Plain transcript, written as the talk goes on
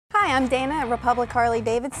Hi, I'm Dana at Republic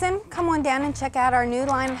Harley-Davidson. Come on down and check out our new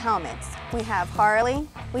line of helmets. We have Harley,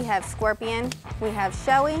 we have Scorpion, we have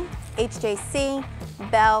Shoei, HJC,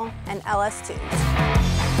 Bell, and LS2s.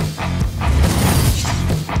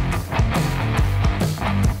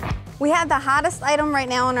 We have the hottest item right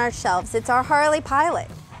now on our shelves. It's our Harley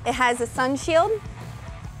Pilot. It has a sun shield.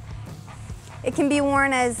 It can be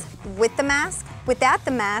worn as with the mask, without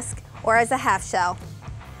the mask, or as a half shell.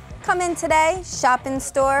 Come in today, shop in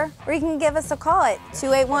store, or you can give us a call at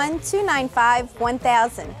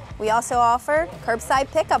 281-295-1000. We also offer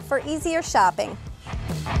curbside pickup for easier shopping.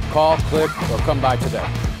 Call, click, or come by today.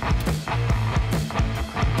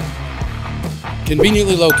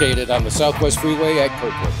 Conveniently located on the Southwest Freeway at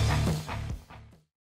Kirkwood.